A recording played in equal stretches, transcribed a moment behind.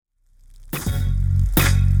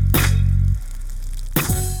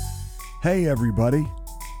Hey everybody,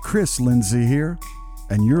 Chris Lindsay here,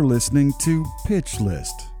 and you're listening to Pitch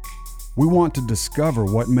List. We want to discover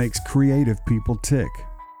what makes creative people tick.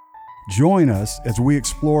 Join us as we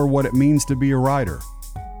explore what it means to be a writer,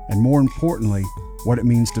 and more importantly, what it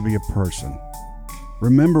means to be a person.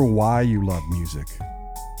 Remember why you love music,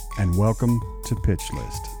 and welcome to Pitch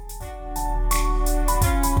List.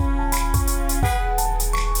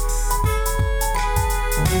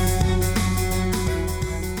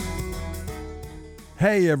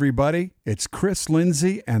 Hey everybody, it's Chris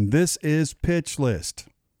Lindsay and this is Pitch List.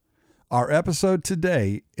 Our episode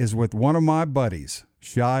today is with one of my buddies,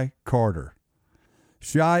 Shy Carter.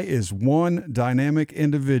 Shy is one dynamic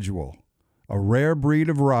individual, a rare breed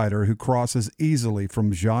of writer who crosses easily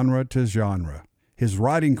from genre to genre. His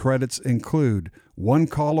writing credits include One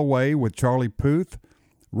Call Away with Charlie Puth,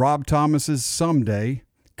 Rob Thomas's Someday,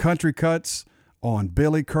 Country Cuts on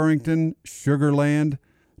Billy Currington, Sugarland,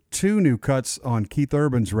 2 new cuts on Keith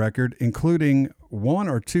Urban's record, including 1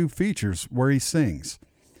 or 2 features where he sings.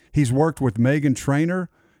 He's worked with Meghan Trainor,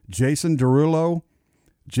 Jason Derulo,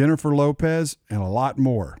 Jennifer Lopez, and a lot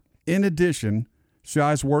more. In addition,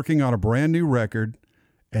 Shy's working on a brand new record,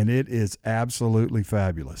 and it is absolutely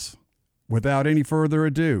fabulous. Without any further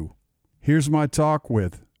ado, here's my talk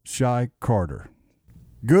with Shy Carter.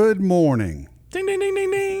 Good morning. Ding, ding, ding,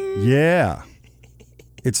 ding, ding. Yeah.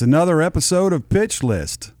 It's another episode of Pitch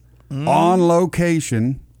List. On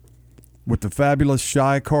location with the fabulous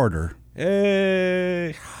Shy Carter.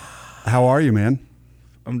 Hey. How are you, man?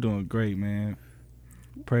 I'm doing great, man.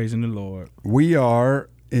 Praising the Lord. We are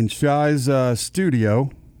in Shy's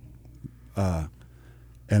studio, and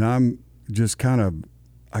I'm just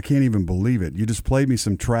I can't even believe it. You just played me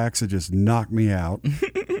some tracks that just knocked me out.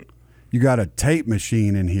 You got a tape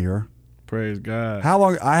machine in here. Praise God. How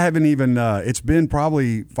long? I haven't even, it's been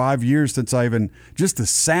probably 5 years since I even, just the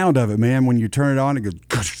sound of it, man, when you turn it on, it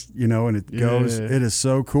goes, and it goes. It is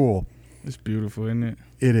so cool. It's beautiful, isn't it?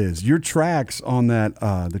 It is. Your tracks on that,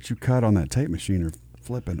 that you cut on that tape machine are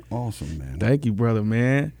flipping awesome, man. Thank you, brother,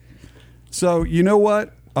 man. So, you know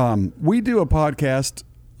what? We do a podcast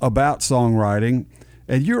about songwriting,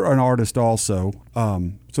 and you're an artist also.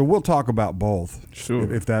 So we'll talk about both. Sure.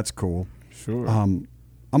 If that's cool. Sure.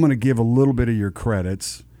 I'm going to give a little bit of your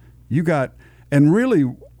credits. You got, and really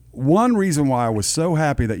one reason why I was so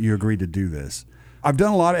happy that you agreed to do this. I've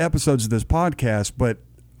done a lot of episodes of this podcast, but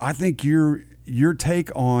I think your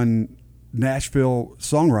take on Nashville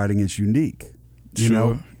songwriting is unique. You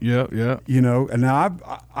know? Yeah. And now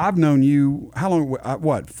I've known you, how long,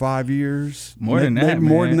 what, 5 years? More than that, Maybe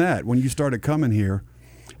more man. than that, when you started coming here.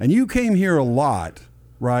 And you came here a lot,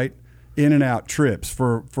 right? In and out trips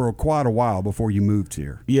for quite a while before you moved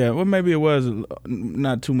here. Yeah, well, maybe it was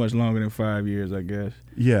not too much longer than 5 years, I guess.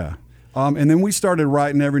 Yeah. And then we started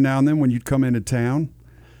writing every now and then when you'd come into town.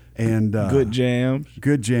 And good jams.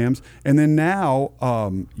 Good jams. And then now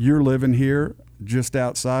you're living here just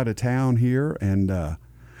outside of town here. And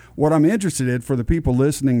what I'm interested in for the people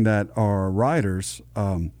listening that are writers,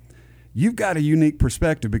 you've got a unique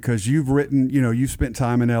perspective because you've written, you've spent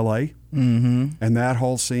time in L.A. Mm-hmm. And that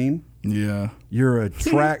whole scene. Yeah. You're a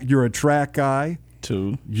track guy.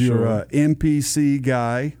 Too. You're a MPC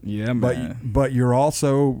guy. Yeah, man. But you're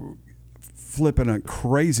also flipping a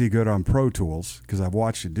crazy good on Pro Tools because I've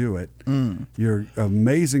watched you do it. You're an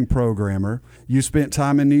amazing programmer. You spent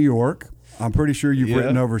time in New York. I'm pretty sure you've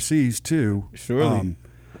written overseas too. Surely.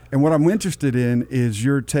 And what I'm interested in is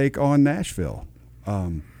your take on Nashville. I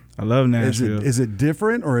love Nashville. Is it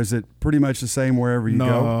different or is it pretty much the same wherever you go?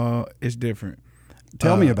 No, it's different.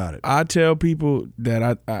 Tell me about it. I tell people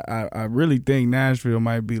that I really think Nashville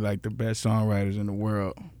might be like the best songwriters in the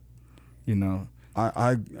world.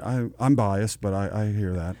 I'm biased, but I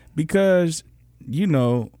hear that. Because,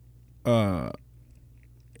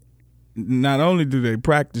 not only do they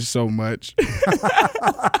practice so much.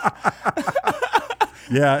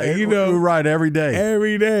 Yeah, we write every day.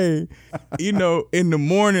 Every day. In the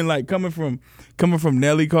morning, like coming from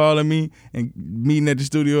Nelly calling me and meeting at the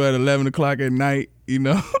studio at 11 o'clock at night,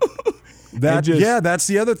 That's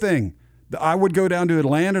the other thing. I would go down to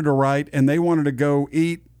Atlanta to write, and they wanted to go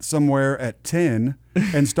eat somewhere at 10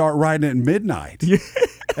 and start writing at midnight. Yeah.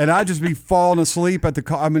 And I'd just be falling asleep at the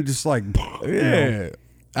car. I mean, just like, I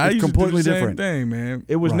used completely to do the different same thing, man.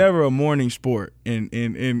 It was never a morning sport in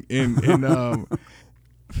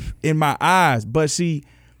my eyes. But see,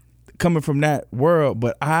 coming from that world,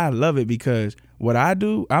 but I love it because what I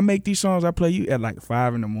do, I make these songs, I play you at like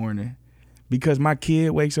 5 in the morning because my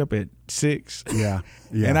kid wakes up at 6. Yeah.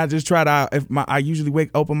 And I just try to, I usually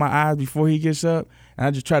open my eyes before he gets up, And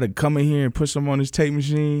I just try to come in here and put some on this tape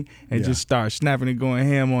machine and just start snapping and going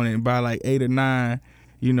ham on it. And by like 8 or 9,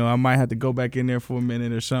 you know, I might have to go back in there for a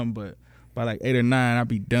minute or something, but by like 8 or 9, I'll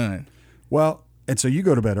be done. Well, and so you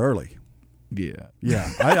go to bed early. Yeah.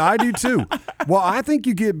 Yeah, I do too. Well, I think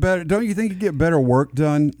you get better. Don't you think you get better work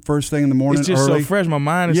done first thing in the morning? It's just early? so fresh. My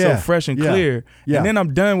mind is so fresh and clear. Yeah. And then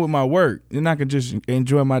I'm done with my work. And I can just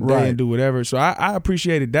enjoy my day and do whatever. So I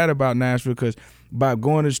appreciated that about Nashville, because by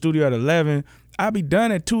going to the studio at 11, I'll be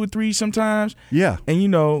done at 2 or 3 sometimes. Yeah. And, you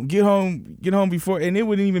know, get home before. And it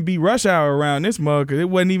wouldn't even be rush hour around this mug, because it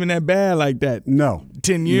wasn't even that bad like that. No.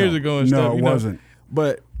 10 years ago and stuff. No, it wasn't.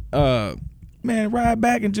 But, man, ride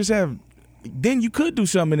back and just have. Then you could do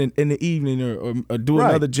something in the evening or do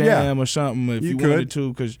another jam or something if you wanted to,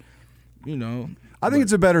 because, you know. I think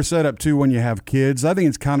it's a better setup, too, when you have kids. I think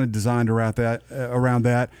it's kind of designed around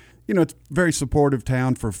that. You know, it's a very supportive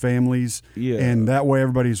town for families. Yeah. And that way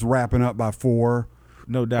everybody's wrapping up by 4.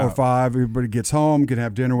 No doubt. Or 5. Everybody gets home, can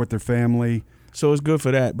have dinner with their family. So it's good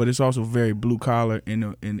for that, but it's also very blue collar in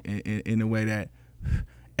the way that,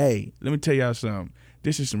 hey, let me tell y'all something.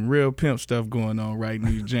 This is some real pimp stuff going on right in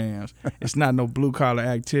these jams. It's not no blue collar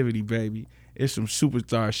activity, baby. It's some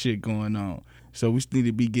superstar shit going on. So we need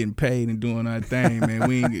to be getting paid and doing our thing, man.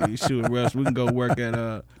 We ain't shoot Russ. We can go work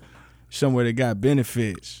at somewhere that got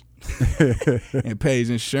benefits and pays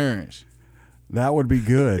insurance. That would be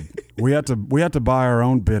good. We have to buy our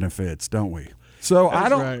own benefits, don't we? So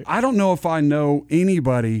That's I don't know if I know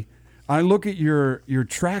anybody. I look at your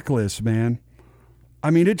track list, man. I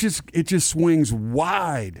mean, it just swings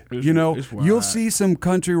wide. It's wide. You'll see some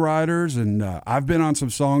country writers, and I've been on some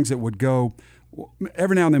songs that would go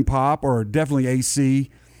every now and then pop, or definitely AC.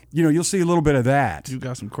 You know, you'll see a little bit of that. You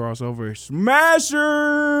got some crossover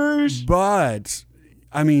smashers. But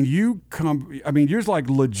I mean, yours like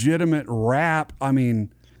legitimate rap. I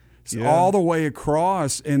mean, all the way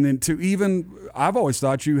across, and then to even. I've always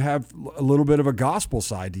thought you have a little bit of a gospel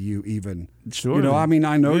side to you, even. Sure. You know, I mean,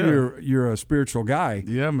 I know you're a spiritual guy.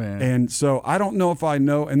 Yeah, man. And so I don't know if I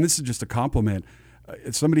know, and this is just a compliment.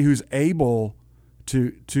 It's somebody who's able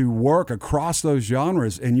to work across those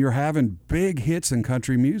genres, and you're having big hits in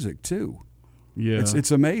country music too. Yeah,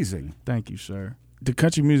 it's amazing. Thank you, sir. The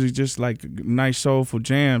country music just like a nice soulful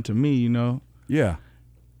jam to me. You know. Yeah.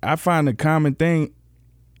 I find the common thing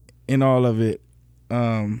in all of it.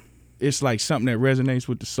 It's like something that resonates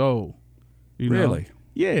with the soul. You know? Really?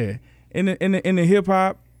 Yeah. In the hip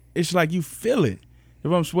hop, it's like you feel it.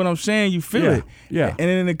 What I'm saying, you feel it. Yeah. And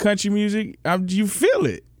in the country music, you feel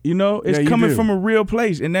it. You know, it's you coming do. from a real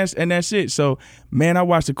place, and that's it. So, man, I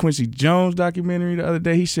watched the Quincy Jones documentary the other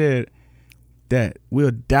day. He said that we'll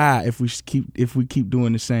die if we keep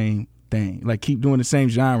doing the same thing, like keep doing the same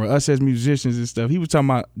genre. Us as musicians and stuff. He was talking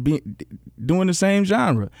about doing the same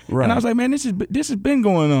genre, right. And I was like, man, this has been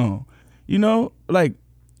going on. You know, like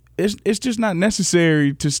it's just not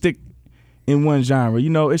necessary to stick in one genre. You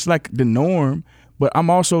know, it's like the norm, but I'm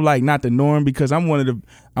also like not the norm, because I'm one of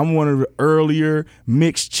the earlier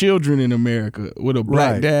mixed children in America with a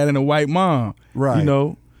black dad and a white mom. Right. You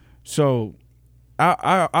know, so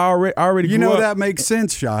I already you grew know up. that makes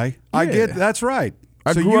sense, Shy. I get that's right.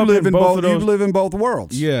 I so grew you up live in both of you those. live in both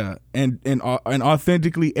worlds. Yeah, and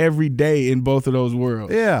authentically every day in both of those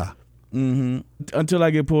worlds. Yeah. Mm-hmm. Until I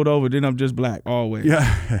get pulled over, then I'm just black always.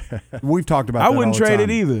 Yeah. We've talked about I that wouldn't all the trade time.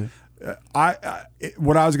 it either.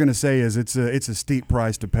 What I was going to say is it's a steep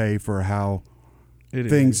price to pay for how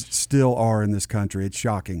things still are in this country. It's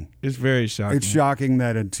shocking. It's very shocking. It's shocking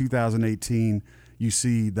that in 2018 you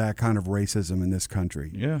see that kind of racism in this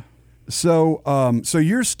country. Yeah. So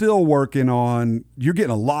you're still working on. You're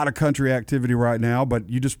getting a lot of country activity right now, but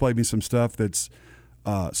you just played me some stuff that's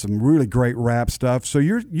some really great rap stuff. So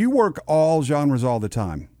you work all genres all the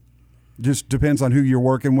time. Just depends on who you're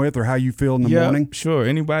working with or how you feel in the morning. Sure.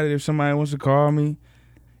 Anybody, if somebody wants to call me,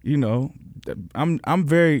 you know,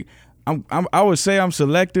 I would say I'm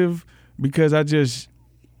selective, because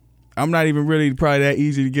I'm not even really probably that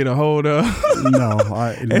easy to get a hold of. No.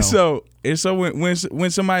 And so when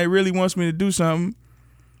somebody really wants me to do something,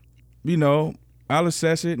 you know, I'll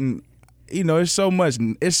assess it, and you know, it's so much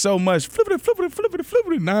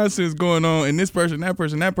flippity nonsense going on, and this person, that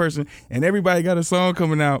person, and everybody got a song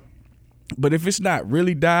coming out. But if it's not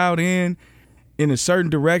really dialed in a certain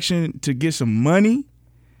direction to get some money,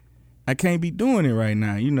 I can't be doing it right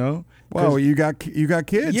now, you know. Well, you got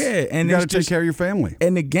kids. Yeah, and you got to take care of your family.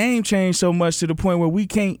 And the game changed so much to the point where we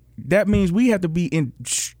can't. That means we have to be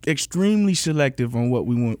extremely selective on what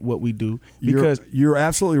we want, what we do. Because you're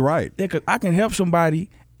absolutely right. I can help somebody,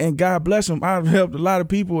 and God bless them. I've helped a lot of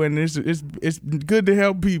people, and it's good to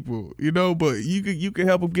help people, you know. But you can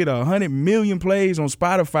help them get 100 million plays on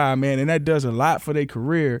Spotify, man, and that does a lot for their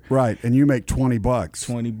career. Right, and you make $20.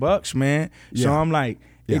 $20, man. Yeah. So I'm like,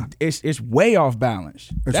 Yeah. it's way off balance.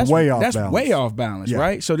 That's way off balance. balance. Way off balance, Yeah.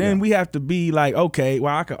 right? So then Yeah. we have to be like, okay,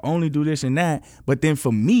 well, I could only do this and that, but then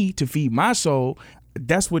for me to feed my soul,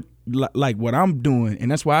 that's what like what I'm doing, and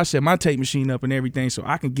that's why I set my tape machine up and everything, so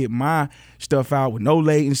I can get my stuff out with no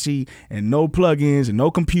latency and no plugins and no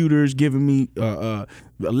computers giving me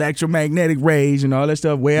electromagnetic rays and all that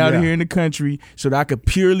stuff way out Yeah. here in the country, so that I could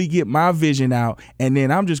purely get my vision out, and then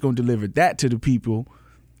I'm just gonna deliver that to the people,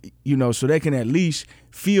 you know, so they can at least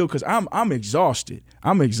feel, because I'm exhausted.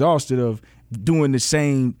 I'm exhausted of doing the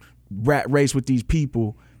same rat race with these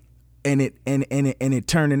people, and it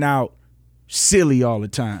turning out silly all the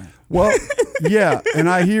time. Well, yeah, and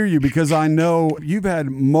I hear you, because I know you've had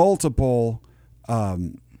multiple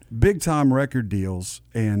big time record deals,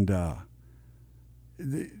 and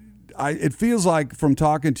it feels like from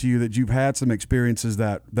talking to you that you've had some experiences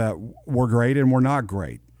that were great and were not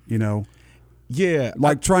great, you know. Yeah,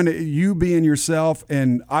 Like you being yourself,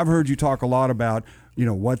 and I've heard you talk a lot about, you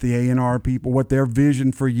know, what the A&R people, what their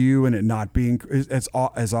vision for you, and it not being as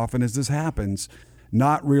often as this happens,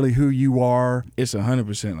 not really who you are. it's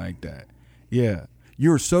 100% like that. Yeah.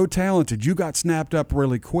 You're so talented. You got snapped up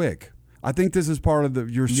really quick. I think this is part of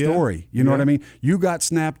your story. You know what I mean? You got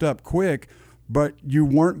snapped up quick, but you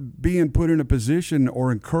weren't being put in a position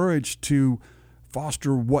or encouraged to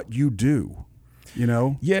foster what you do. You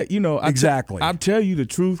know? Yeah, you know, Exactly. I'll tell you the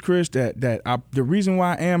truth, Chris, that the reason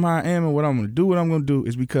why I am how I am and what I'm going to do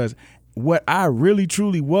is because what I really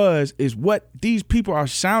truly was is what these people are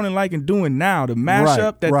sounding like and doing now. The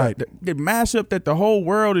mashup the mashup that the whole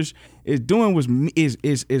world is doing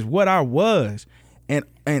is what I was. And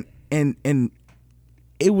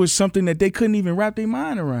it was something that they couldn't even wrap their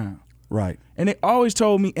mind around. Right. And they always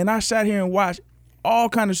told me, and I sat here and watched all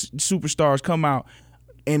kind of superstars come out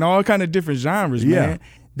in all kind of different genres, man.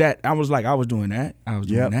 That I was like, I was doing that. I was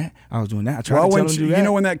doing that. I was doing that. I tried to tell them to do that. You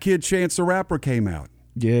know when that kid Chance the Rapper came out?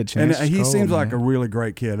 Yeah, Chance. And he cold, seems man. like a really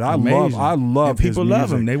great kid. I Amazing. love And people his love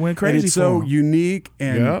music. him. They went crazy And it's for so him. unique,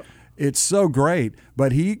 and Yep. it's so great.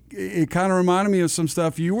 But it kind of reminded me of some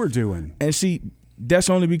stuff you were doing. And see, that's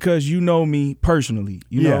only because you know me personally,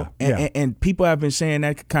 you know. And people have been saying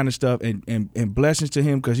that kind of stuff, and blessings to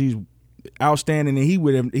him, because he's outstanding, and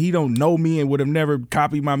he don't know me and would have never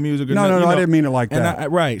copied my music. Or No, nothing, no, you know? I didn't mean it like And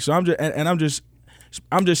that. right. So I'm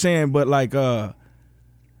just saying, but like I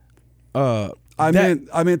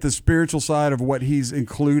meant the spiritual side of what he's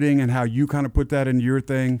including and how you kind of put that in your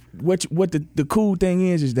thing. what the cool thing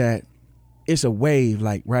is that it's a wave,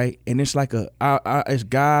 like, right, and it's like it's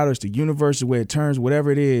God or it's the universe, where it turns,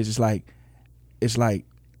 whatever it is. It's like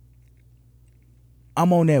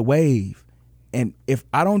I'm on that wave, and if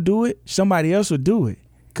I don't do it, somebody else will do it,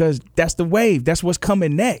 because that's the wave. That's what's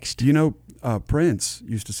coming next. You know, Prince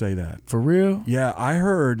used to say that. For real? Yeah, I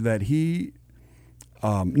heard that it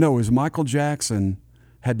was Michael Jackson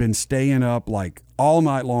had been staying up like all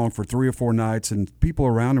night long for 3 or 4 nights, and people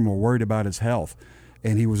around him were worried about his health,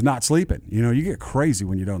 and he was not sleeping. You know, you get crazy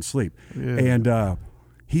when you don't sleep. Yeah. And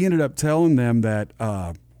he ended up telling them that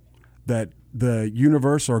the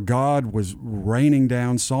universe or God was raining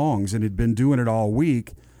down songs and had been doing it all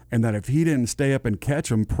week, and that if he didn't stay up and catch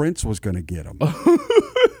them, Prince was going to get them.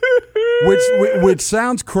 which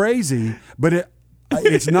sounds crazy, but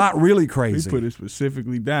it's not really crazy. He put it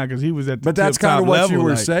specifically down because he was at the But that's kind tip-top of what level, you were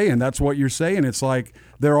like, saying. That's what you're saying. It's like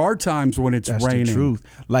there are times when it's that's raining. the truth.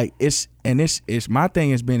 Like it's my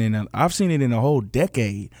thing has been I've seen it in a whole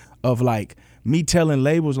decade of like me telling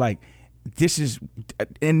labels like this is,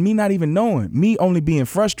 and me not even knowing, me only being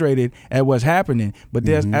frustrated at what's happening. But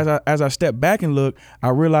there's as I step back and look, I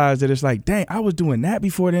realized that it's like, dang, I was doing that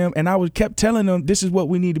before them, and I kept telling them this is what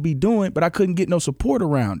we need to be doing, but I couldn't get no support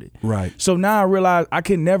around it. Right. So now I realize I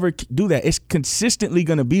can never do that. It's consistently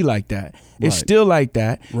going to be like that. It's Right. still like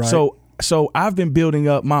that. Right. So I've been building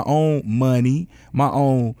up my own money, my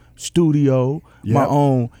own studio, my Yep.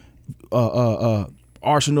 own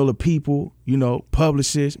arsenal of people, you know,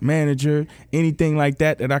 publicists, manager, anything like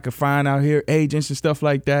that I could find out here, agents and stuff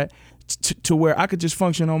like that, to where I could just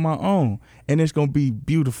function on my own, and it's gonna be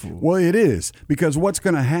beautiful. Well, it is, because what's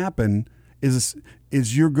going to happen is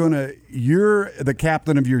you're the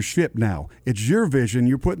captain of your ship now. It's your vision.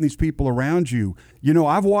 You're putting these people around you. You know,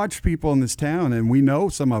 I've watched people in this town, and we know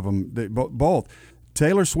some of them, both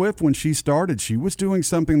Taylor Swift, when she started, she was doing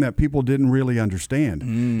something that people didn't really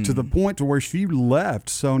understand, to the point to where she left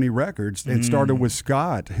Sony Records and started with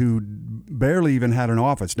Scott, who barely even had an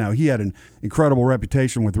office. Now, he had an incredible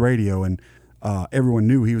reputation with radio, and everyone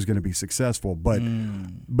knew he was going to be successful. But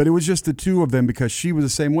it was just the two of them, because she was the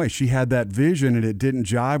same way. She had that vision, and it didn't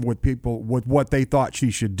jive with people with what they thought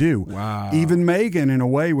she should do. Wow. Even Megan, in a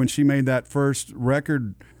way, when she made that first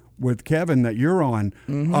record with Kevin that you're on,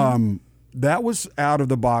 that was out of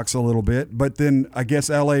the box a little bit. But then I guess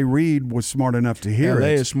L.A. Reid was smart enough to hear it.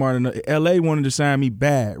 L.A. is smart enough. L.A. wanted to sign me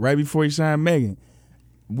bad right before he signed Megan.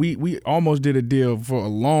 We almost did a deal for a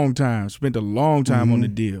long time, spent a long time on the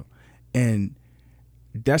deal. And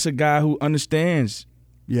that's a guy who understands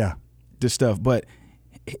the stuff. But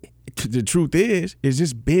the truth is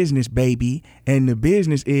this business, baby. And the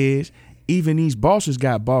business is, even these bosses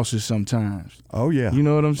got bosses sometimes. Oh, yeah. You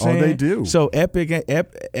know what I'm saying? Oh, they do. So Epic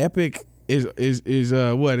is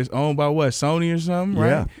what? It's owned by what? Sony or something, right?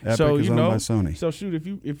 Yeah, Epic so, is you owned know, by Sony. So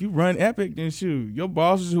shoot, if you run Epic, then shoot, your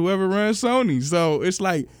boss is whoever runs Sony. So it's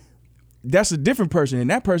like, that's a different person, and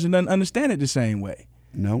that person doesn't understand it the same way.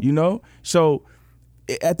 No. You know? So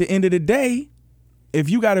at the end of the day, if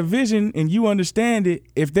you got a vision and you understand it,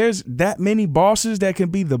 if there's that many bosses that can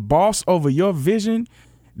be the boss over your vision,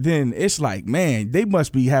 then it's like, man, they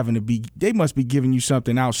must be giving you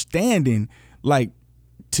something outstanding, like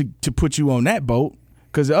to put you on that boat,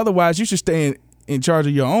 because otherwise you should stay in charge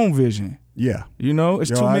of your own vision. Yeah. You know, it's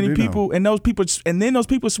too many people, and then those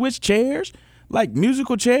people switch chairs, like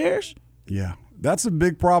musical chairs. Yeah. That's a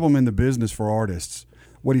big problem in the business for artists.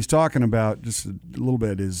 What he's talking about just a little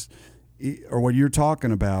bit is, or what you're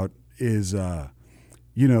talking about is,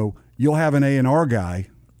 you know, you'll have an A&R guy,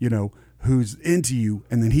 you know, who's into you,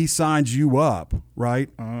 and then he signs you up, right?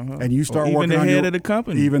 And you start working on head of the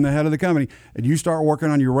company. Even the head of the company. And you start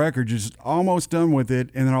working on your record, just almost done with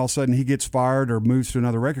it, and then all of a sudden he gets fired or moves to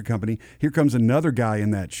another record company. Here comes another guy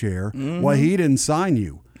in that chair. Well, he didn't sign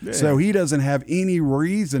you. Yeah. So he doesn't have any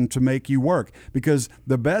reason to make you work, because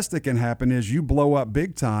the best that can happen is you blow up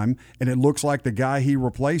big time and it looks like the guy he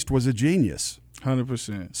replaced was a genius.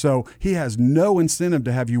 100%. So he has no incentive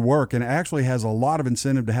to have you work, and actually has a lot of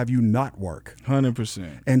incentive to have you not work.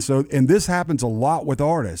 100%. And this happens a lot with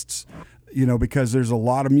artists, you know, because there's a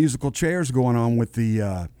lot of musical chairs going on with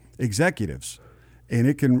the executives. And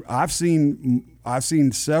it can, I've seen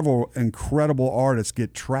several incredible artists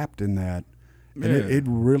get trapped in that. And it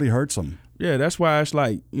really hurts them. Yeah, that's why it's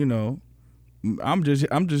like, you know, I'm just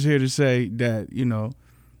here to say that, you know,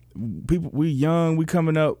 people, we young, we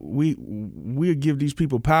coming up, we'll give these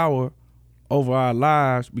people power over our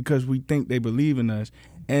lives because we think they believe in us.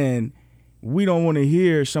 And we don't want to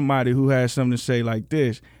hear somebody who has something to say like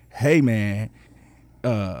this. Hey man,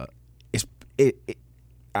 I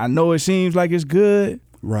know it seems like it's good.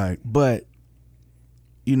 Right. But,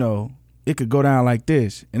 you know, it could go down like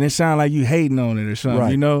this, and it sound like you hating on it or something,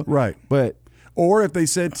 right, you know? Right. But or if they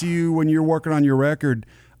said to you when you're working on your record,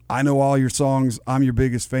 I know all your songs, I'm your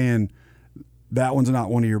biggest fan, that one's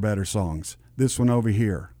not one of your better songs. This one over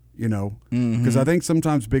here, you know? Because I think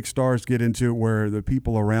sometimes big stars get into it where the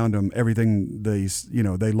people around them, everything they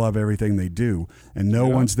love everything they do, and no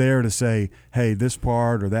one's there to say, hey, this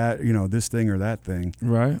part or that, you know, this thing or that thing.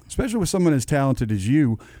 Right. Especially with someone as talented as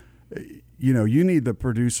you. You know, you need the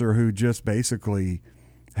producer who just basically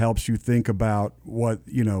helps you think about what,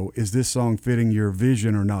 you know, is this song fitting your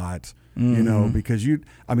vision or not? You know, because you're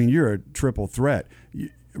a triple threat,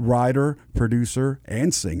 writer, producer,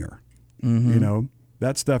 and singer. You know,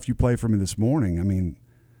 that stuff you played for me this morning. I mean,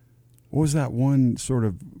 what was that one sort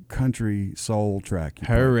of country soul track?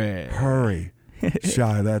 Hurry.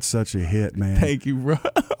 Shy, that's such a hit, man. Thank you, bro.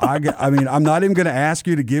 I mean, I'm not even going to ask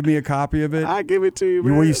you to give me a copy of it. I give it to you,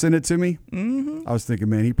 man. Will you send it to me? I was thinking,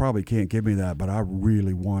 man, he probably can't give me that, but I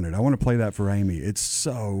really want it. I want to play that for Amy. It's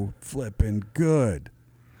so flipping good.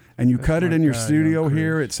 And you cut it in your studio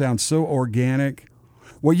here. It sounds so organic.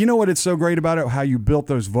 Well, you know what it's so great about it? How you built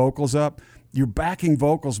those vocals up. Your backing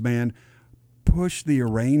vocals, man, push the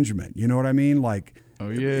arrangement. You know what I mean? Like, oh,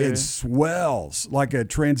 yeah. It swells like a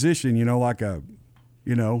transition, you know, like a,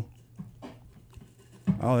 you know.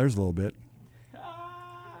 Oh, there's a little bit.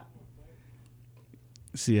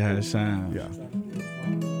 See how it sounds. Yeah.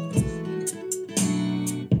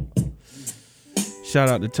 Shout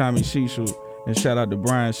out to Tommy Cecil and shout out to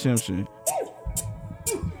Brian Simpson.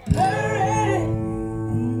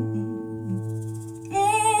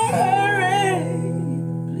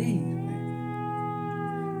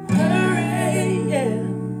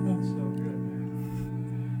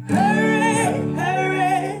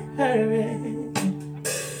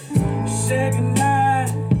 Second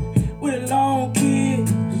night with a long key.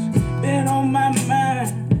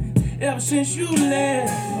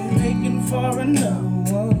 for another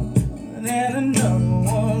one and another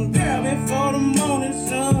one. Girl, before the morning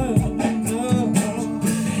sun.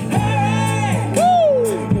 Hey,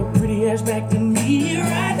 woo! Your pretty ass back to me,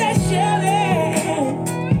 ride that Chevy,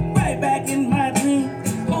 right back in my dream.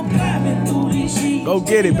 Go climbing through these sheets. Go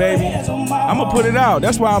get it, baby. I'm gonna put it out.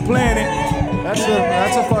 That's why I'm playing it.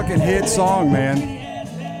 That's a fucking hit song, man.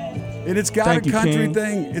 And it's got Thank a country you, King.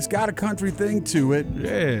 thing. It's got a country thing to it.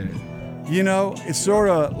 Yeah. You know, it's sort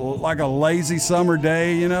of like a lazy summer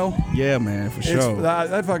day, you know? Yeah, man, for sure.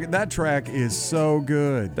 That track is so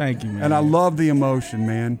good. Thank you, man. And I love the emotion,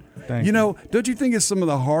 man. Thank you know, don't you think it's some of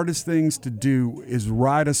the hardest things to do is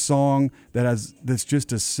write a song that's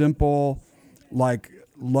just a simple, like,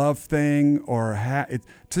 love thing or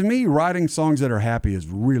to me, writing songs that are happy is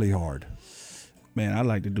really hard. Man, I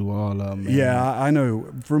like to do all of them, man. Yeah, I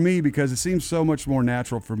know. For me, because it seems so much more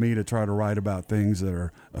natural for me to try to write about things that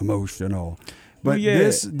are emotional. But yeah.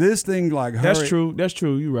 this thing, like, That's true. That's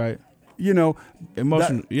true. You're right. You know,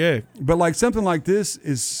 Emotional. Yeah. But like something like this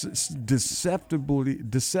is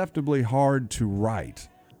deceptively hard to write.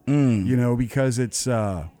 You know, because it's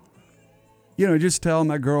just telling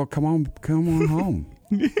that girl, come on home.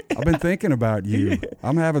 I've been thinking about you.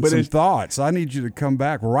 I'm having some thoughts. I need you to come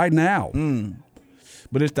back right now.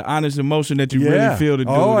 But it's the honest emotion that you really feel to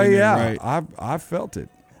do it. Right? I've felt it.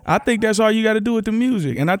 I think that's all you got to do with the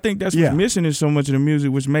music. And I think that's what's missing in so much of the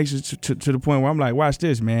music, which makes it to the point where I'm like, watch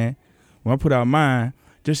this, man. When I put out mine,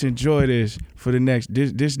 just enjoy this for the next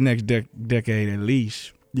decade at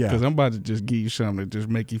least. Yeah. Because I'm about to just give you something that just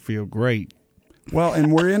make you feel great. Well,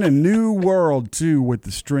 and we're in a new world, too, with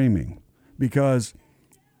the streaming. Because,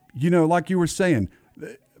 you know, like you were saying,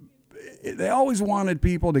 they always wanted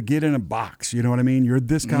people to get in a box. You know what I mean? You're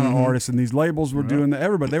this kind of artist, and these labels were doing that.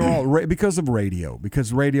 Everybody, they were all because of radio.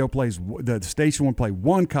 Because radio plays, the station would play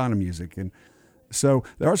one kind of music, and so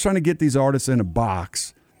they're always trying to get these artists in a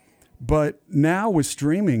box. But now with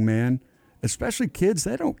streaming, man, especially kids,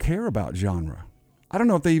 they don't care about genre. I don't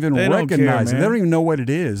know if they even recognize it. They don't even know what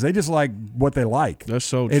it is. They just like what they like. That's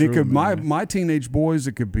so true. And it could man. my teenage boys,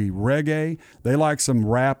 it could be reggae. They like some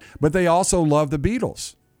rap, but they also love the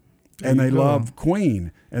Beatles. And they love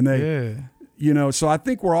Queen. And you know, so I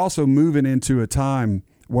think we're also moving into a time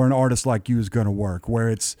where an artist like you is going to work, where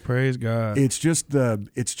it's praise God. It's just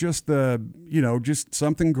just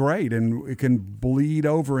something great, and it can bleed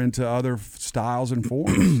over into other styles and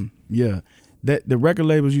forms. Yeah. That the record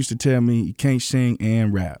labels used to tell me you can't sing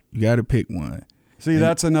and rap. You got to pick one. See,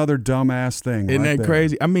 that's another dumbass thing. Isn't right that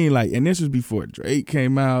crazy? I mean, like, and this was before Drake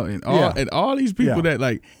came out and all these people that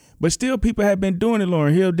like, but still people had been doing it.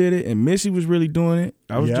 Lauryn Hill did it, and Missy was really doing it.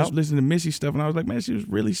 I was just listening to Missy stuff, and I was like, man, she was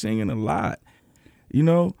really singing a lot, you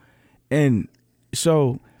know? And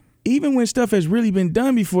so even when stuff has really been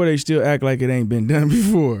done before, they still act like it ain't been done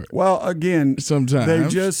before. Well, again,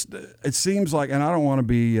 sometimes it seems like, and I don't want to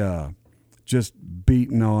be just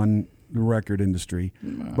beating on the record industry,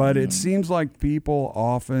 but it seems like people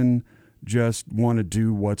often just want to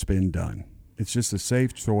do what's been done. It's just a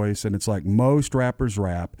safe choice, and it's like most rappers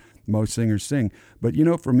rap, most singers sing. But you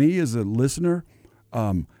know, for me as a listener,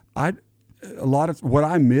 a lot of what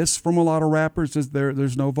I miss from a lot of rappers is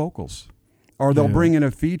there's no vocals, or they'll bring in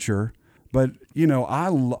a feature. But you know,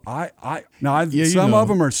 some of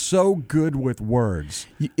them are so good with words.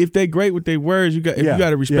 If they're great with their words, you got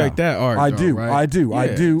to respect that art. I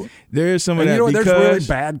do. There is some of that. You know, because there's really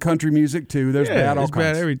bad country music too. There's bad all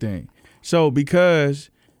kinds. Bad everything. So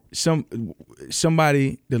because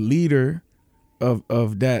somebody, the leader of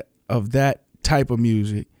that type of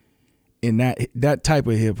music and that type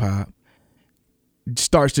of hip hop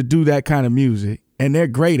starts to do that kind of music, and they're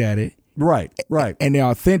great at it. Right. And they're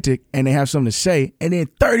authentic, and they have something to say, and then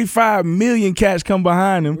 35 million cats come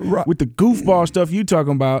behind them with the goofball stuff you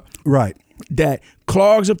talking about. Right. That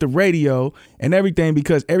clogs up the radio and everything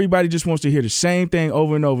because everybody just wants to hear the same thing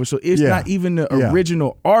over and over. So it's not even the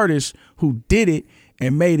original artist who did it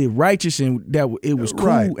and made it righteous and that it was cool.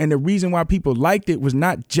 Right. And the reason why people liked it was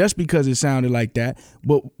not just because it sounded like that,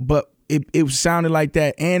 but it sounded like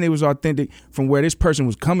that, and it was authentic from where this person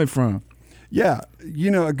was coming from. Yeah,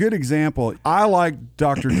 you know, a good example, I like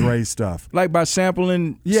Dr. Dre stuff. Like by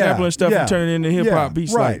sampling stuff and turning it into hip-hop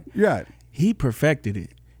beats. Right, he perfected it.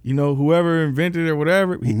 You know, whoever invented it or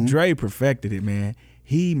whatever, Dre perfected it, man.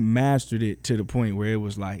 He mastered it to the point where it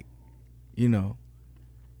was like, you know,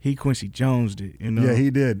 he Quincy Jones'd it, you know? Yeah,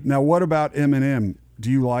 he did. Now, what about Eminem?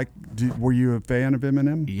 Were you a fan of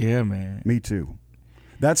Eminem? Yeah, man. Me too.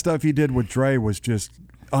 That stuff he did with Dre was just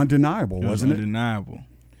undeniable, wasn't it? Undeniable.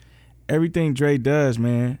 Everything Dre does,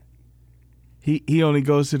 man, he only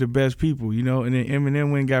goes to the best people, you know. And then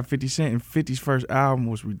Eminem went and got 50 Cent, and 50's first album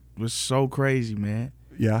was so crazy, man.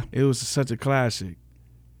 Yeah. It was such a classic.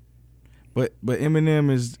 But Eminem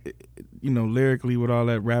is, you know, lyrically with all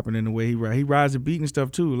that rapping and the way he rides the beat and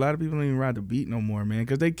stuff too. A lot of people don't even ride the beat no more, man,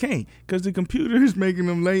 because they can't, because the computer is making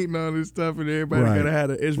them late and all this stuff, and everybody Right. gotta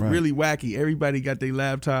have it's Right. really wacky. Everybody got their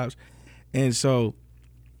laptops, and so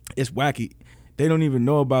it's wacky. They don't even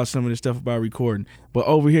know about some of the stuff about recording. But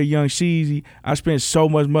over here, Young Sheezy, I spent so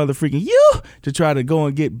much motherfucking to try to go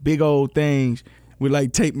and get big old things with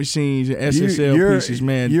like tape machines and SSL pieces,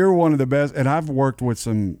 man. You're one of the best, and I've worked with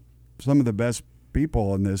some of the best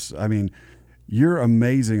people in this. I mean, you're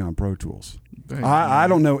amazing on Pro Tools. I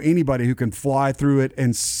don't know anybody who can fly through it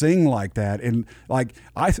and sing like that. And like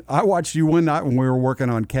I watched you one night when we were working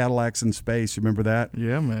on Cadillacs in Space. You remember that?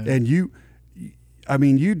 Yeah, man. And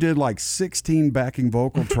you did like 16 backing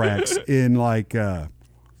vocal tracks in like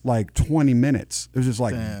 20 minutes. It was just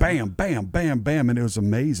like bam, bam, bam, bam, and it was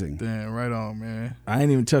amazing. Damn, right on, man. I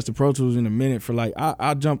ain't even touched the Pro Tools in a minute for like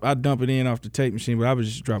I dump it in off the tape machine, but I would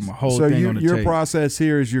just drop my whole thing on the your tape. process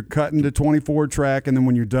here is you're cutting to 24 track, and then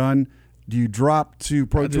when you're done, do you drop to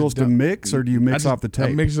Pro Tools to mix, or do you mix off the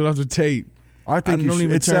tape? I mix it off the tape. I think don't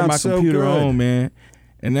even it turn my sounds so computer good. on, man.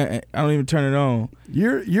 And I don't even turn it on.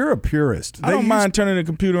 You're a purist. I don't mind turning the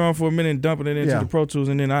computer on for a minute and dumping it into Yeah. the Pro Tools,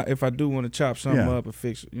 and then if I do want to chop something up and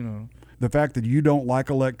fix it, you know. The fact that you don't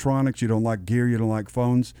like electronics, you don't like gear, you don't like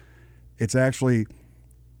phones, it's actually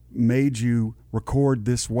made you record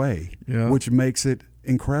this way, which makes it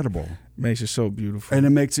incredible. Makes it so beautiful. And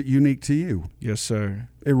it makes it unique to you. Yes, sir.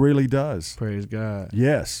 It really does. Praise God.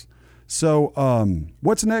 Yes. So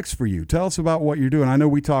what's next for you? Tell us about what you're doing. I know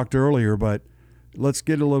we talked earlier, but let's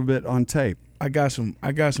get a little bit on tape. I got some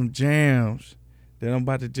jams that I'm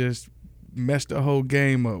about to just mess the whole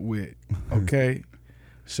game up with. Okay?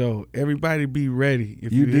 So everybody be ready.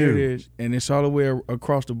 If you hear this, and it's all the way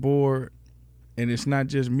across the board, and it's not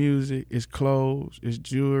just music, it's clothes, it's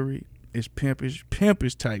jewelry, it's pimpish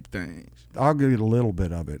type things. I'll give you a little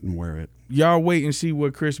bit of it and wear it. Y'all wait and see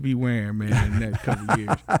what Chris be wearing, man, in the next couple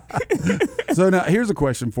years. So now here's a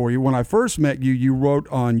question for you. When I first met you, you wrote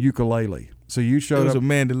on ukulele. So you showed up. It was a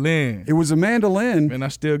mandolin. It was a mandolin. And I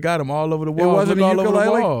still got them all over the walls. It wasn't a all ukulele?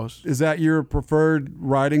 over the walls. Is that your preferred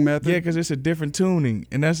writing method? Yeah, because it's a different tuning,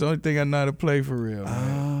 and that's the only thing I know how to play for real,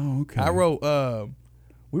 man. Oh, okay. I wrote,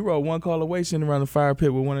 we wrote One Call Away sitting around the fire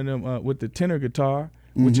pit with one of them, with the tenor guitar,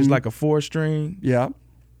 which is like a 4-string. Yeah.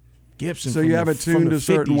 Gibson. So you have it tuned a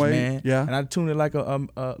certain 50s, way? man. Yeah. And I tuned it like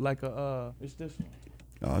a, it's this one.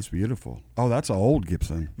 Oh, that's beautiful. Oh, that's an old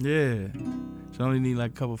Gibson. Yeah. So I only need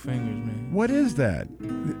like a couple fingers, man. What is that?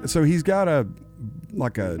 So he's got a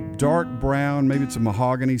dark brown, maybe it's a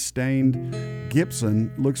mahogany stained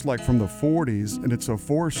Gibson, looks like from the 40s, and it's a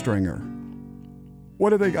 4-stringer.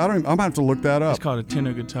 What are they? I'm gonna have to look that up. It's called a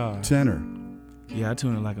tenor guitar. Tenor. Yeah, I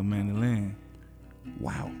tune it like a mandolin.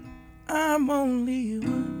 Wow. I'm only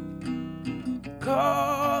one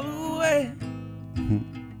call away.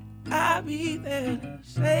 I'll be there to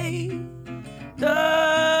save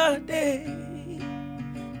the day.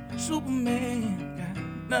 Superman got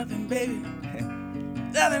nothing, baby.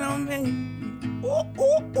 Nothing on me. Ooh,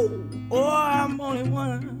 ooh, ooh. Oh, I'm only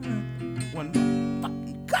one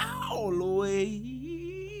fucking call away.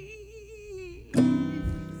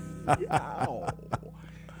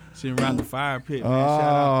 Sitting around the fire pit, man. Shout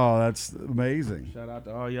out. That's amazing. Shout out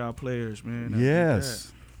to all y'all players, man.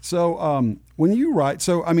 Yes. So when you write,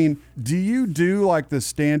 do you do like the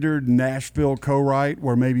standard Nashville co-write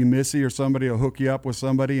where maybe Missy or somebody will hook you up with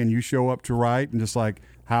somebody and you show up to write and just like,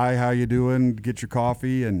 hi, how you doing? Get your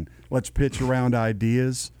coffee and let's pitch around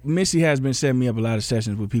ideas? Missy has been setting me up a lot of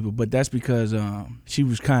sessions with people, but that's because she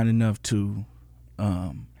was kind enough to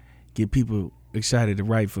get people excited to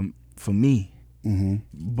write for me. Mm-hmm.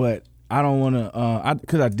 But I don't want to,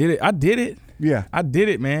 because I did it. Yeah. I did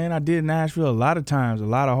it, man. I did Nashville a lot of times, a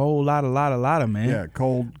lot of, man. Yeah,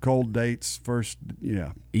 cold dates first,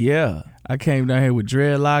 yeah. Yeah. I came down here with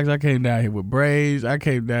dreadlocks. I came down here with braids. I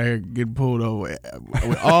came down here getting pulled over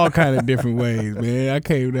with all kind of different ways, man. I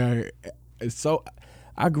came down here. So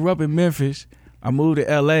I grew up in Memphis. I moved to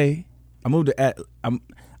L.A. I moved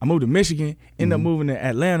to Michigan, ended up moving to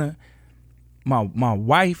Atlanta. My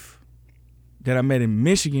wife that I met in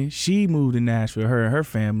Michigan, she moved to Nashville, her and her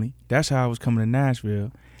family. That's how I was coming to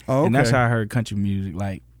Nashville. Oh, okay. And that's how I heard country music,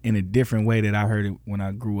 like in a different way that I heard it when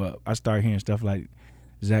I grew up. I started hearing stuff like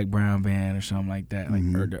Zac Brown Band or something like that, like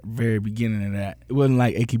or the very beginning of that. It wasn't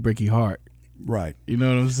like Achy Breaky Heart. Right. You know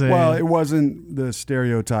what I'm saying? Well, it wasn't the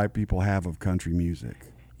stereotype people have of country music.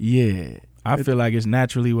 Yeah. I feel like it's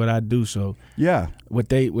naturally what I do. So Yeah. what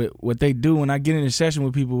they do when I get in a session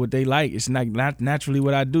with people, what they like, it's not naturally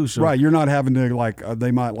what I do. So Right. You're not having to like.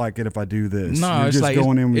 They might like it if I do this. no, You're it's just like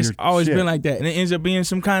going in with it's your always shit. been like that, and it ends up being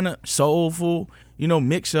some kind of soulful,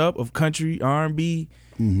 mix up of country, R&B.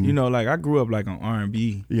 Like I grew up like on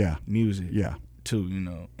R&B Yeah. music. Yeah. Too,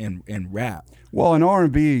 and rap. Well, an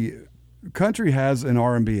R&B, country has an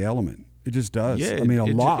R&B element. It just does. Yeah, I mean, a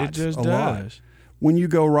lot. It just a does. lot. When you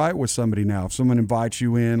go write with somebody now, if someone invites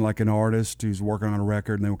you in, like an artist who's working on a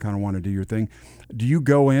record and they kind of want to do your thing, do you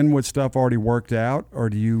go in with stuff already worked out, or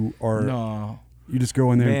No. you just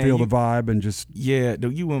go in there and Man, feel the vibe and just Yeah,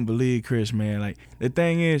 you wouldn't believe, Chris, man. Like the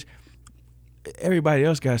thing is, everybody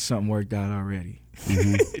else got something worked out already.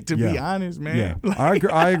 To be honest, man. Yeah, Like,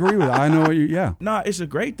 I agree with it. I know what you. Yeah, no, it's a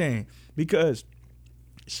great thing because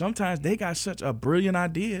sometimes they got such a brilliant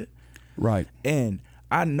idea, right, and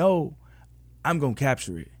I know I'm gonna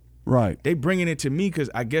capture it. right. They bringing it to me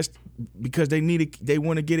because I guess because they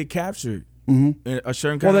want to get it captured. In a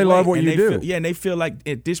certain kind Well, they of way. love what And you they do. Feel, and they feel like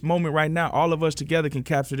at this moment right now, all of us together can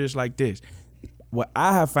capture this like this. What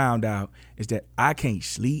I have found out is that I can't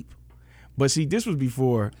sleep. But see, this was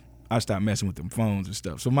before I stopped messing with them phones and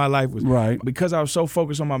stuff. So my life was Right. because I was so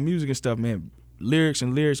focused on my music and stuff, man. Lyrics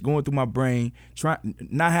going through my brain,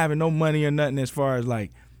 not having no money or nothing as far as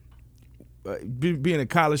like being a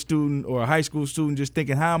college student or a high school student, just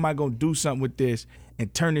thinking, how am I gonna do something with this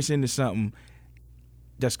and turn this into something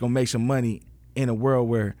that's gonna make some money in a world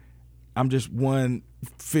where I'm just one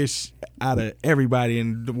fish out of everybody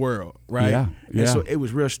in the world, right? Yeah, And so it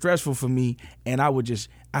was real stressful for me, and I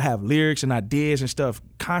have lyrics and ideas and stuff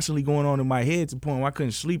constantly going on in my head to the point where I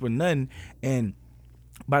couldn't sleep or nothing. And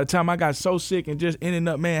by the time I got so sick and just ended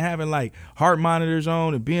up, man, having like heart monitors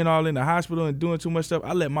on and being all in the hospital and doing too much stuff,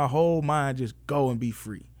 I let my whole mind just go and be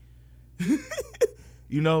free.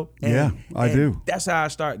 And I do. That's how I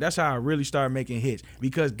start. That's how I really start making hits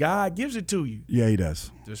because God gives it to you. Yeah, he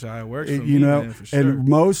does. That's how it works for me, man, for sure. And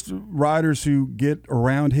most writers who get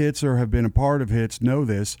around hits or have been a part of hits know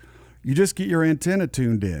this. You just get your antenna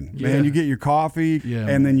tuned in, Yeah. man. You get your coffee, Yeah,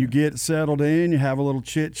 and then man. you get settled in. You have a little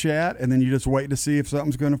chit chat, and then you just wait to see if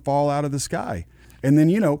something's going to fall out of the sky, and then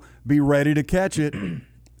be ready to catch it. And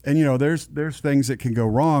there's things that can go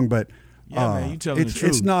wrong, but Yeah, man, you telling the truth.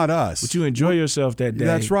 It's not us. But you enjoy yourself that day.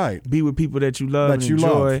 That's right. Be with people that you love and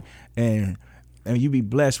enjoy, and you be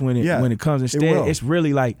blessed when it comes. Instead, it's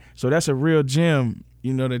really like that's a real gem.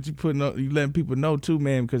 That you letting people know too,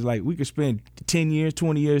 man. Because like we could spend 10 years,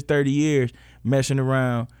 20 years, 30 years messing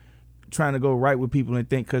around, trying to go right with people and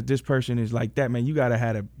think because this person is like that, man. You gotta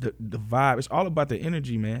have the vibe. It's all about the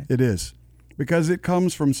energy, man. It is. Because it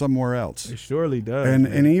comes from somewhere else. It surely does. And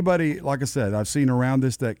anybody, like I said, I've seen around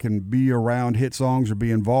this that can be around hit songs or be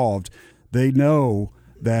involved, they know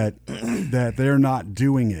that they're not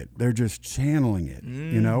doing it. They're just channeling it,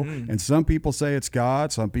 And some people say it's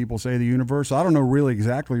God. Some people say the universe. I don't know really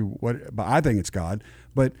exactly what, but I think it's God.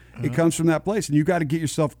 But it comes from that place. And you got to get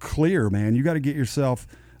yourself clear, man. You got to get yourself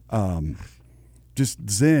just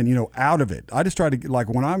zen, out of it. I just try to, like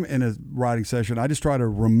when I'm in a writing session, I just try to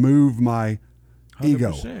remove my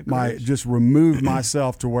ego, just remove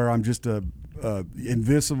myself to where I'm just a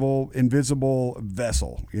invisible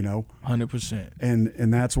vessel, 100%.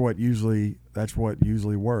 And that's what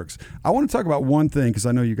usually works. I want to talk about one thing because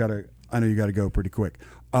I know you got to go pretty quick.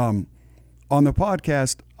 On the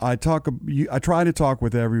podcast, I try to talk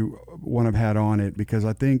with everyone I've had on it because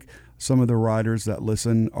I think some of the writers that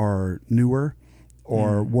listen are newer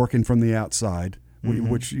or working from the outside,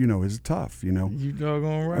 which is tough. You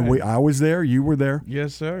doggone right. I was there. You were there.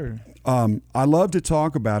 Yes, sir. I love to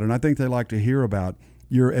talk about it, and I think they like to hear about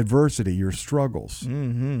your adversity, your struggles.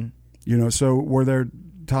 Mm-hmm. So were there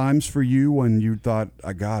times for you when you thought,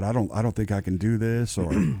 God, I don't think I can do this,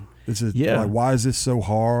 or this is like, why is this so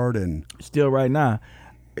hard? And still right now,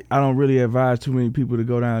 I don't really advise too many people to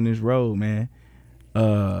go down this road, man,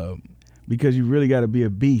 because you really got to be a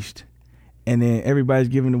beast. And then everybody's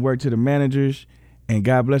giving the work to the managers, and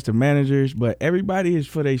God bless the managers, but everybody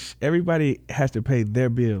has to pay their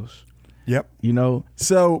bills. Yep.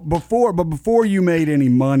 So before you made any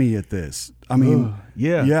money at this, I mean,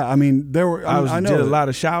 I mean, there were. I know did a lot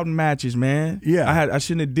of shouting matches, man. Yeah, I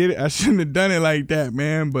shouldn't have did it. I shouldn't have done it like that,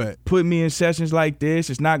 man. But putting me in sessions like this,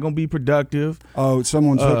 it's not gonna be productive. Oh,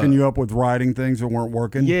 someone's hooking you up with writing things that weren't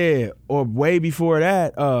working. Yeah, or way before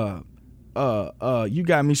that, you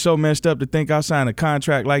got me so messed up to think I'll sign a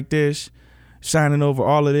contract like this, signing over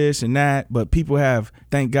all of this and that. But people have,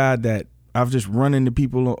 thank God that I've just run into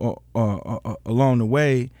people along the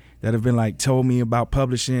way that have been like told me about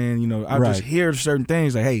publishing. I just hear certain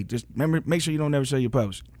things like, hey, just remember, make sure you don't ever sell your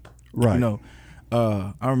publishing. Right. You know,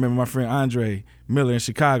 I remember my friend Andre Miller in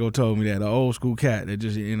Chicago told me that, an old school cat that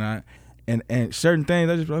just, you know, and certain things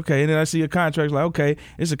I just, okay, and then I see a contract like, okay,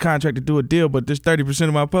 it's a contract to do a deal, but there's 30%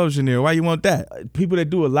 of my publishing there. Why you want that? People that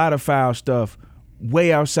do a lot of foul stuff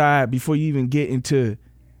way outside before you even get into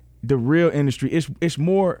the real industry, it's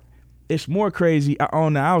more crazy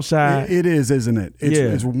on the outside. It is, isn't it?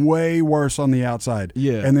 It's way worse on the outside.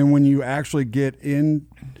 Yeah. And then when you actually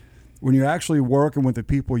when you're actually working with the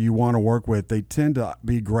people you want to work with, they tend to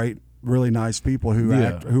be great, really nice people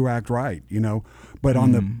who act right, you know. But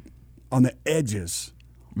on the edges,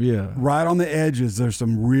 right on the edges, there's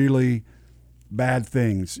some really bad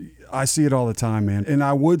things. I see it all the time, man. And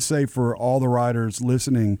I would say for all the writers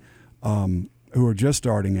listening who are just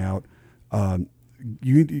starting out,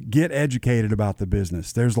 you get educated about the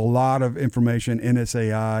business. There's a lot of information,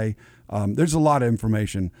 NSAI. There's a lot of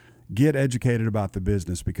information. Get educated about the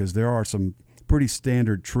business because there are some pretty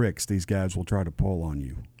standard tricks these guys will try to pull on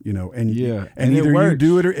you, you know. And either you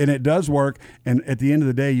do it and it does work. And at the end of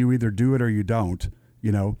the day, you either do it or you don't,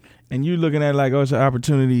 you know. And you looking at it like, oh, it's an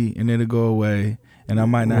opportunity, and then it'll go away, and I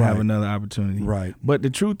might not have another opportunity. Right. But the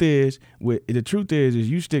truth is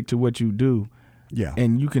you stick to what you do. Yeah.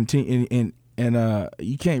 And you continue and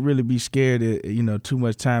you can't really be scared that, you know, too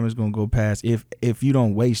much time is going to go past if you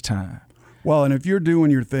don't waste time. Well, and if you're doing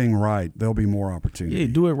your thing right, there'll be more opportunity. Yeah,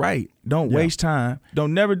 do it right. Don't waste time.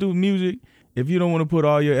 Don't never do music if you don't want to put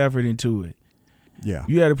all your effort into it. Yeah.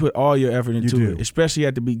 You got to put all your effort into it, especially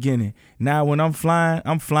at the beginning. Now, when I'm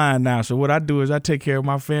flying now. So what I do is I take care of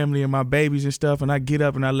my family and my babies and stuff, and I get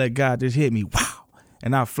up and I let God just hit me. Wow.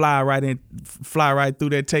 And I fly right through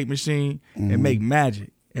that tape machine and make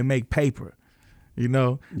magic and make paper, you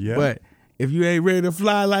know? Yeah. But if you ain't ready to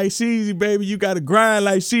fly like CeeZy, baby, you got to grind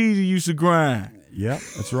like CeeZy used to grind. Yeah,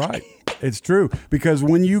 that's right. It's true. Because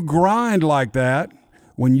when you grind like that,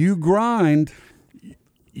 you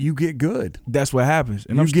get good. That's what happens.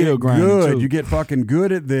 And I'm still grinding good. too. You get fucking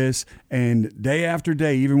good at this, and day after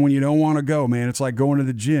day, even when you don't want to go, man, it's like going to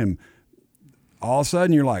the gym. All of a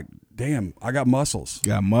sudden, you're like, damn, I got muscles.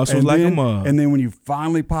 Got muscles like a mug. And then when you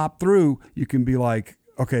finally pop through, you can be like,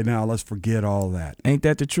 okay, now let's forget all that. Ain't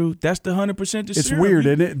that the truth? That's the 100% the It's weird,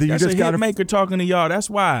 isn't it? That's a hit maker talking to y'all. That's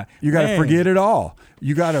why. You got to forget it all.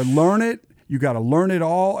 You got to learn it. You got to learn it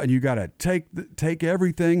all, and you got to take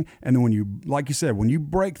everything. And then when you, like you said, when you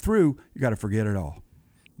break through, you got to forget it all.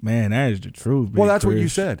 Man, that is the truth. Well, that's Chris. what you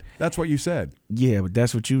said. That's what you said. Yeah, but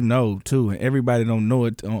that's what you know too, and everybody don't know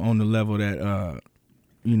it on the level that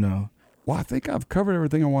you know. Well, I think I've covered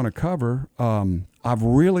everything I want to cover. I've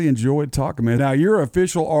really enjoyed talking, man. Now, your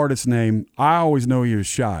official artist name, I always know you as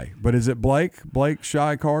Shy, but is it Blake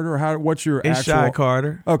Shy Carter? Or what's your It's actual? Shy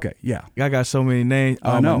Carter. Okay, yeah. I got so many names.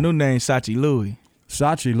 I know. My new name Sachi Louie.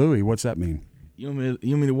 Sachi Louie, what's that mean? You want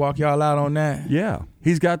me to walk y'all out on that? Yeah.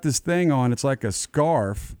 He's got this thing on. It's like a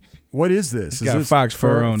scarf. What is this? It's got fox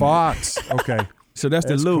fur on it. Fox. Okay. So that's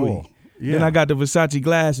the Louie. Cool. Yeah. Then I got the Versace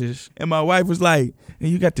glasses, and my wife was like, "And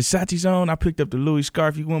you got the Versace's on?" I picked up the Louis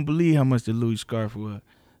scarf. You wouldn't believe how much the Louis scarf was.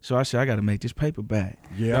 So I said, I got to make this paper back.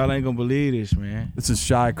 Yeah. Y'all ain't gonna believe this, man. This is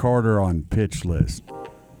Shy Carter on Pitch List.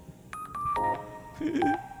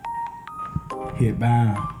 Hit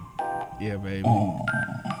bound. Yeah, baby.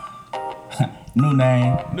 New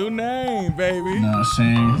name. New name, baby. You know what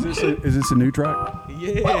I'm saying? Is this a new track?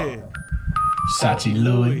 Yeah. Sachi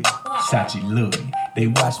Louie. Sachi Louie. They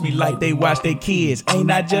watch me like they watch their kids. Ain't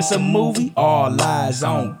I just a movie? All lies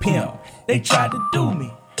on pimp. They tried to do me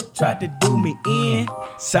in.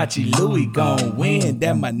 Sachi Louie gon' win.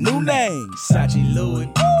 That my new name. Sachi Louie.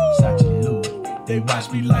 Sachi Louie. They watch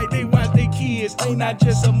me like they watch their kids. Ain't I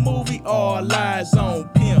just a movie? All lies on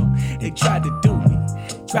pimp. They tried to do me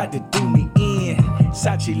in.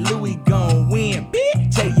 Sachi Louie gon' win.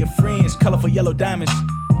 Tell your friends, colorful yellow diamonds.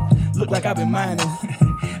 Look like I've been mining.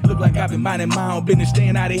 Look like I've been minding my own business,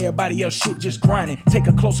 staying out of everybody else shit, just grinding. Take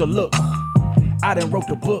a closer look. I done wrote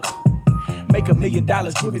the book. Make $1 million,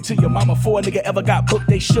 give it to your mama. Before a nigga ever got booked,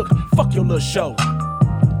 they shook. Fuck your little show.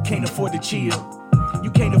 Can't afford to chill. You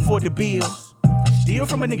can't afford the bills. Steal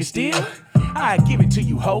from a nigga, steal? I give it to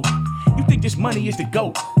you, ho. You think this money is the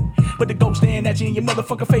GOAT. But the GOAT staring at you in your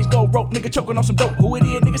motherfucking face, go rope. Nigga choking on some dope. Who it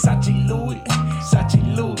is, nigga? Sachi Louie.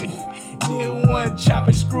 Sachi Louie. Nigga one chop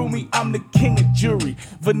and screw me, I'm the king of jury.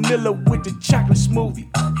 Vanilla with the chocolate smoothie.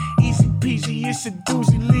 Easy peasy, it's a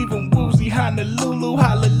doozy, leave 'em woozy. Honolulu,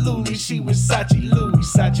 hallelujah, she was Sachi Louie,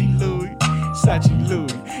 Sachi Louie, Sachi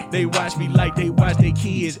Louie. They watch me like they watch their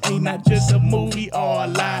kids. Ain't not just a movie, all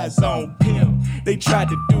lies on pimp. They tried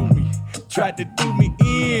to do me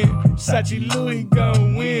in. Sachi Louie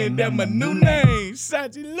gon' win, that my new name,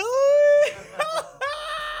 Sachi Louie.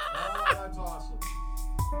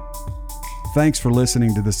 Thanks for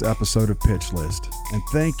listening to this episode of Pitch List. And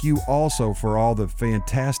thank you also for all the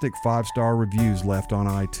fantastic 5-star reviews left on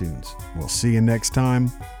iTunes. We'll see you next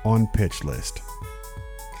time on Pitch List.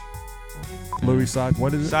 Louis,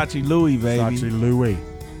 what is it? Sachi Louis, baby. Sachi Louis.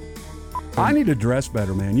 I need to dress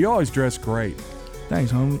better, man. You always dress great.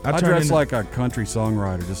 Thanks, homie. I dress like a country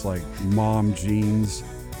songwriter, just like mom jeans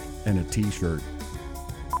and a t-shirt.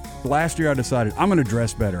 Last year I decided I'm going to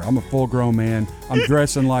dress better. I'm a full-grown man. I'm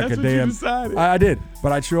dressing like That's a what you damn. decided. I did,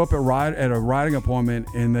 but I'd show up at a riding appointment,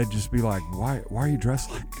 and they'd just be like, "Why are you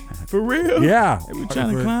dressed like that?" For real? Yeah. They be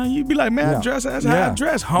trying to clown you. You be like, man, Yeah. I dress. That's how I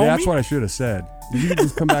dress, homie. Yeah, that's what I should have said. Did you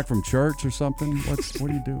just come back from church or something? What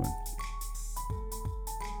are you doing?